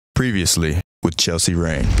Previously with Chelsea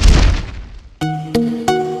Rain.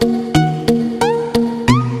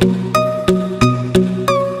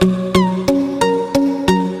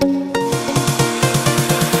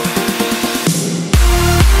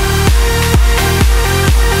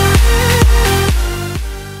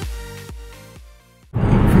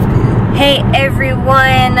 Hey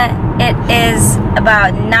everyone, it is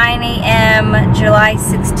about 9 a.m. July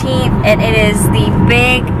 16th and it is the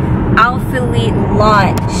big Alphalete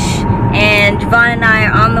launch, and Javon and I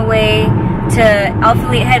are on the way to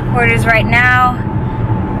Alphalete headquarters right now.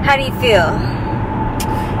 How do you feel?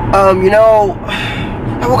 You know,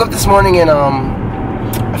 I woke up this morning and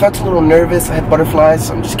I felt a little nervous. I had butterflies.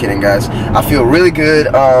 I'm just kidding, guys. I feel really good.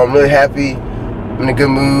 Really happy. I'm in a good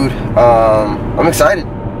mood. I'm excited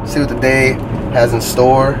to see what the day has in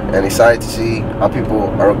store, and excited to see how people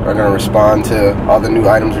are going to respond to all the new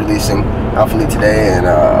items releasing Alphalete today, and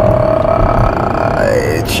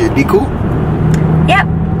it should be cool. Yep.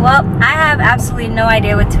 Well, I have absolutely no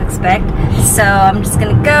idea what to expect, so I'm just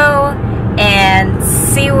gonna go and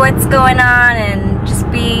see what's going on and just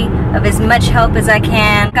be of as much help as I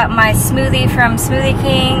can. Got my smoothie from Smoothie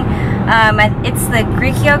King. It's the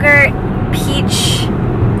Greek yogurt peach.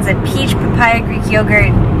 It's a peach papaya Greek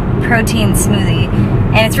yogurt protein smoothie,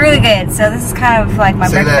 and it's really good. So this is kind of like my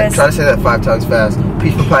breakfast. Try to say that 5 times fast.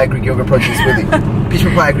 Peach papaya Greek yogurt protein smoothie. Peach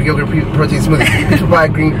papaya Greek yogurt protein smoothie. Peach papaya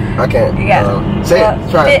green. I can't. Yeah. Say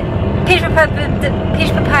it. Try it. Peach papaya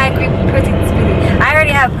Greek protein smoothie. I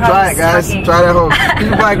already have problems. Try it, guys. Talking. Try it at home. Peach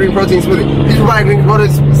papaya green protein smoothie. Peach papaya green protein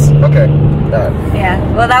smoothie. Okay. All right.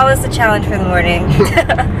 Yeah. Well, that was the challenge for the morning.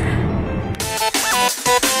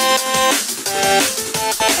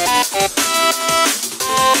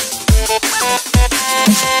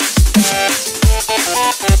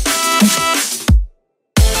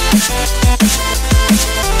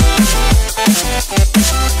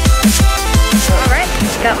 Alright,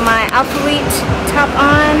 got my Alphalete top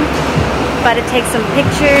on. About to take some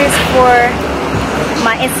pictures for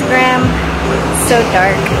my Instagram. So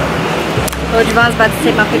dark. Well, Javon's about to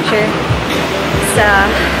take my picture. So,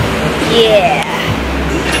 yeah.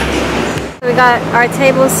 We got our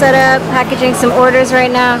table set up, packaging some orders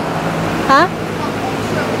right now. Huh?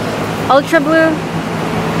 Ultra blue?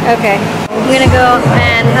 Okay. I'm gonna go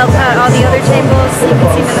and help out all the other tables. You can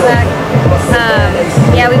see them in the back.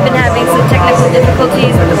 Yeah, we've been having some technical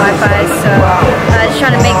difficulties with the Wi-Fi, so just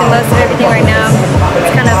trying to make the most of everything right now.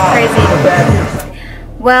 It's kind of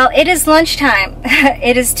crazy. Well, it is lunchtime.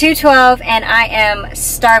 It is 2:12 and I am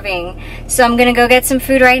starving. So I'm gonna go get some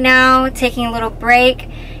food right now, taking a little break.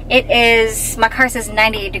 It is, my car says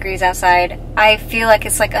 98 degrees outside. I feel like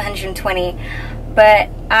it's like 120, but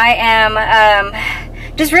I am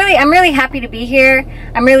I'm really happy to be here.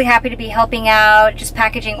 I'm really happy to be helping out, just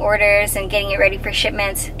packaging orders and getting it ready for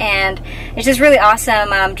shipments, and it's just really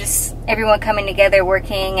awesome. Just everyone coming together,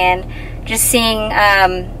 working, and just seeing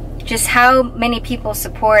just how many people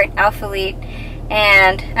support Alphalete,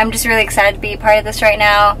 and I'm just really excited to be a part of this right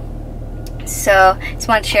now. So just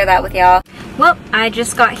wanted to share that with y'all. Well, I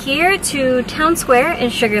just got here to Town Square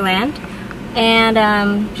in Sugar Land, and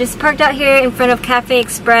just parked out here in front of Cafe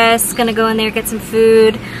Express. Gonna go in there, get some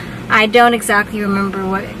food. I don't exactly remember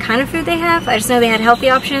what kind of food they have. I just know they had healthy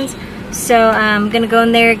options. So I'm gonna go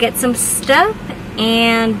in there, get some stuff,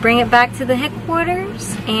 and bring it back to the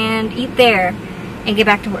headquarters and eat there and get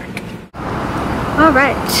back to work. All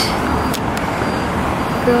right.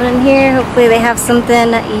 Going in here, hopefully they have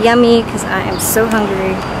something yummy because I am so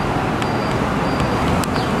hungry.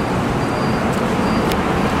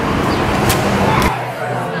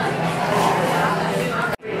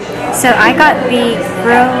 So I got the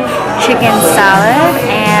grilled chicken salad,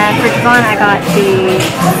 and for Javon I got the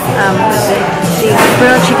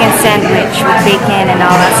grilled chicken sandwich with bacon and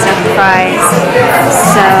all that stuff, fries.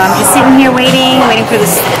 So I'm just sitting here waiting for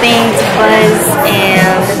this thing to buzz,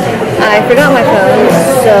 and I forgot my phone,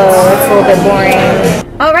 so it's a little bit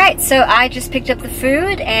boring. Alright, so I just picked up the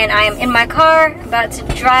food and I am in my car, about to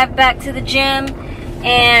drive back to the gym,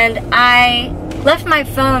 and I left my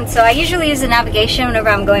phone. So I usually use the navigation whenever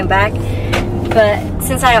I'm going back, but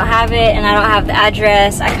since I don't have it and I don't have the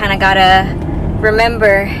address, I kind of gotta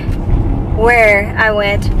remember where I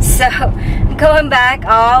went. So I'm going back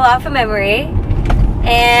all off of memory,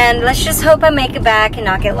 and let's just hope I make it back and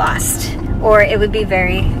not get lost, or it would be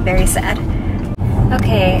very, very sad.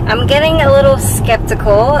 Okay, I'm getting a little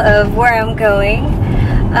skeptical of where I'm going.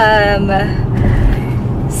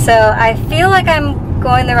 So I feel like I'm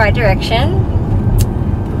going the right direction,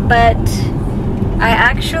 but I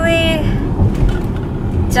actually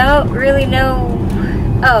don't really know.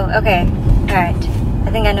 Oh, okay. Alright. I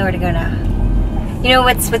think I know where to go now. You know,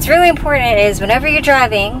 what's really important is whenever you're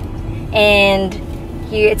driving and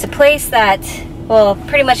it's a place that, well,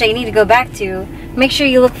 pretty much you need to go back to, make sure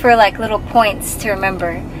you look for like little points to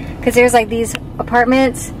remember. Because there's like these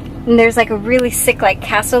apartments and there's like a really sick like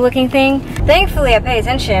castle looking thing. Thankfully I pay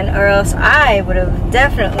attention, or else I would have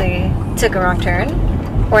definitely took a wrong turn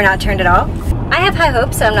or not turned at all. I have high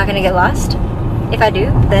hopes that I'm not gonna get lost. If I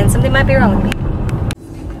do, then something might be wrong with me.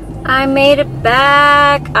 I made it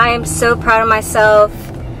back. I am so proud of myself.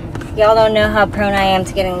 Y'all don't know how prone I am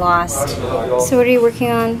to getting lost. So what are you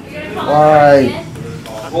working on? Why?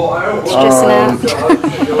 Stressing out?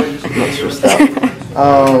 Not stressed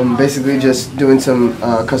out. Basically just doing some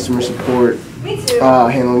customer support,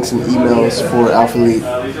 handling some emails for Alphalete.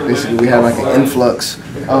 Basically we have like an influx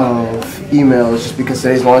of emails just because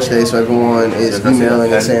today's launch day, so everyone is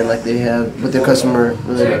emailing and saying like they have with their customer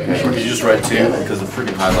related issues. You just write 2 because the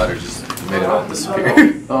freaking highlighter just made it all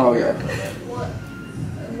disappear. Oh yeah.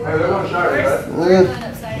 I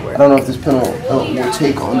don't know if this pen will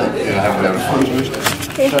take on that. Yeah, I haven't never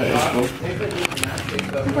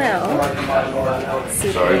Well, let's see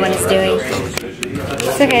what everyone is doing.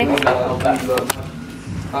 It's okay.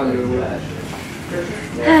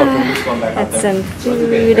 That's some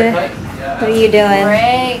food. What are you doing?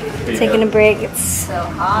 Break. Taking a break. It's So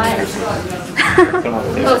hot.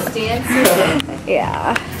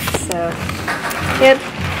 yeah. So, yep.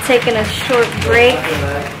 Taking a short break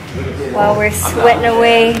while we're sweating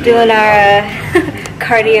away doing our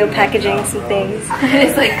cardio packaging some things.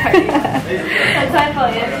 It's like cardio. That's my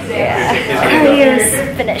fault yesterday. Yeah.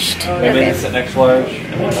 Cardio's finished. Okay. Next large.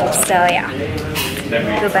 So yeah.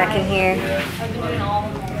 Go back in here.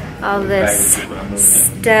 All this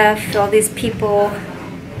stuff, all these people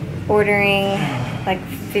ordering like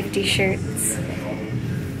 50 shirts.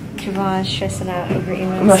 Kevon's stressing out over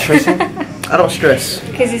emails. I'm not stressing. I don't stress.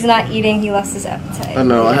 Because he's not eating, he lost his appetite. I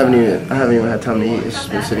know. I haven't even had time to eat. It's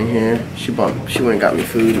just been sitting here. She went and got me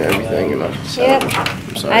food and everything, you know. So, Yep.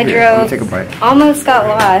 I'm sorry. I Here, drove. let me take a bite. Almost got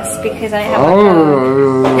lost because I didn't have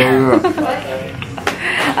my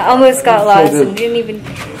phone. I almost got lost and didn't even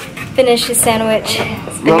finish his sandwich.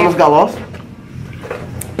 You almost got lost?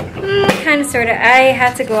 Kind of, sort of. I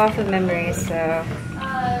had to go off of memory, so.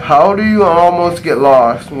 How do you almost get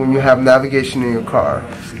lost when you have navigation in your car?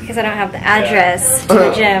 Because I don't have the address to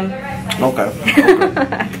the gym. Okay.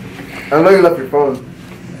 I know you left your phone.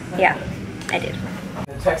 Yeah, I did.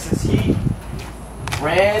 The Texas heat,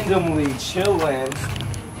 randomly chilling.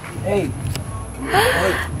 Hey,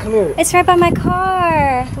 come here. It's right by my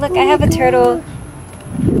car. Look, I have a turtle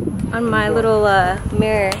on my little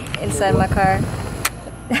mirror inside my car.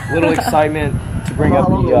 Little excitement to bring up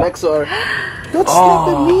the necks are. Don't snap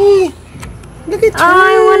at me. Look at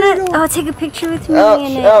I'll take a picture with me.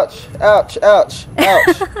 Ouch, ouch, ouch, ouch,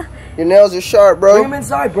 ouch. Your nails are sharp, bro. Bring him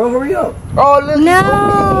inside, bro. Hurry up. Oh, look. No.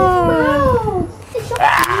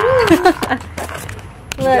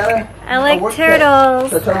 Look, I like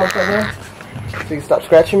turtles. Should I turn them upside down? So you can stop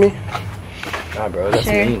scratching me? Nah, bro. That's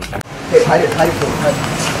Sure. mean. Hey, hide it, hide it.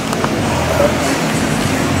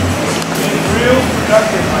 Real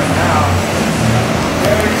productive right now.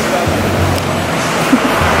 Very productive.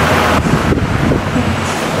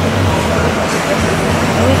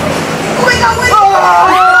 Oh my God, wait!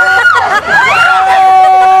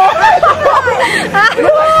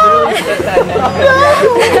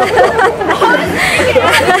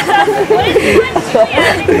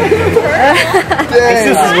 This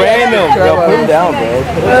is random. Yo, put him down, bro.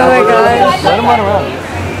 Oh my gosh. Let him run around.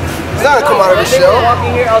 He's not gonna come out of the shell.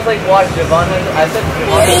 Walking here, I was like, watch Javon. I said,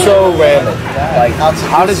 So random. Like,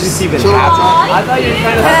 how does this even happen? I thought you were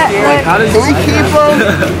trying to scare Like, how does Can we keep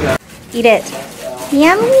him? Eat it.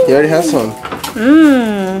 Yummy. He already has some.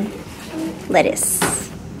 Mmm. Lettuce.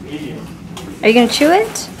 Are you gonna chew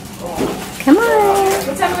it? Come on.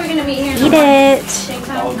 What time are we gonna meet here? Eat it. You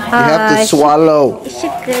have to swallow. It's a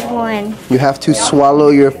good one. You have to swallow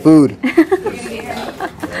your food.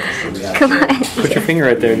 Come on. Put your finger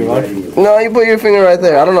right there, Devon. No, you put your finger right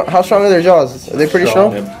there. I don't know. How strong are their jaws? Are they pretty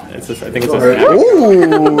strong? It's just, I think it's a snap.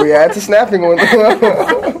 Ooh, yeah, it's a snapping one.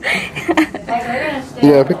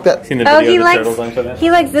 Yeah, pick that Seen the Oh, video of the turtles on that? he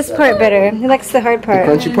likes this part better. He likes the hard part.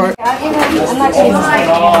 crunchy part. I'm not gonna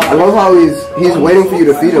I love how he's waiting for you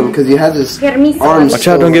to feed him because he has his arms. Watch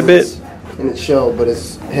out, don't get bit. In its shell, but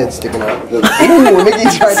his head's sticking out. Ooh, Mickey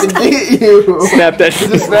tried to get you. Snap that He shit.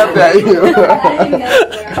 just snapped at you.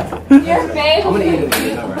 Your face. I'm gonna eat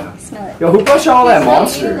it. Yo, who brought you all that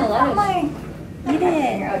monster? Eat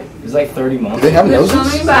it. It's like 30 months. Do they have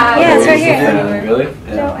noses? Yeah, it's right here. Yeah, really?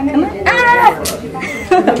 Yeah.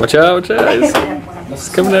 Watch out, watch out. It's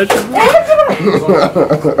coming at you.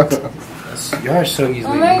 nuts. You are so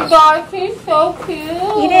easily. Oh my god, he's so cute.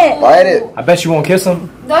 Eat it. Bite it. I bet you won't kiss him.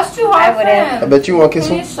 That's too hard for I him. bet you won't kiss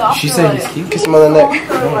him. He's soft She said about he's it. cute. Kiss him on the neck.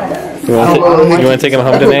 You want to take him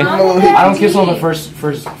home today? I don't kiss on the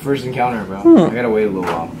first encounter, bro. I gotta wait a little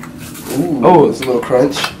while. Ooh, Oh. it's a little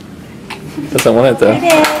crunch. Doesn't want it though. Eat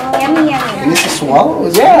it. Yummy, He yummy. needs to swallow.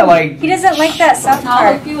 Yeah, like He doesn't like that soft I'll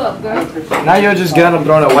part. hook you up, girl. now you're just getting him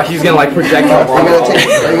thrown away. He's gonna like project Are you gonna take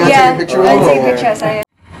a picture of I'll him? take a picture outside.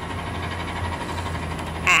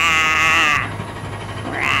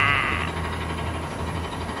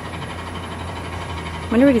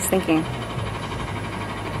 Wonder what he's thinking.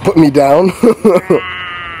 Put me down.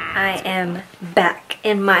 I am back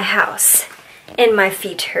in my house and my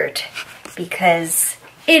feet hurt because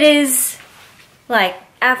it is like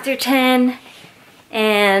after 10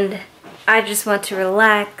 and I just want to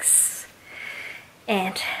relax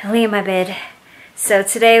and lay in my bed. So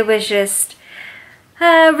today was just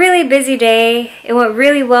a really busy day. It went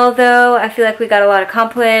really well though. I feel like we got a lot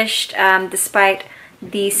accomplished despite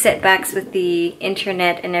the setbacks with the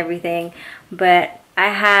internet and everything. But I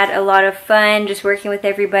had a lot of fun just working with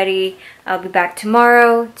everybody. I'll be back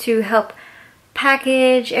tomorrow to help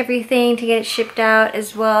package everything to get it shipped out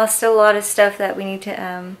as well. Still a lot of stuff that we need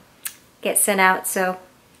to get sent out. So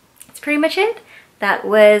that's pretty much it. That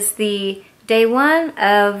was the day 1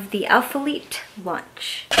 of the Alphalete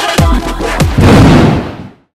launch.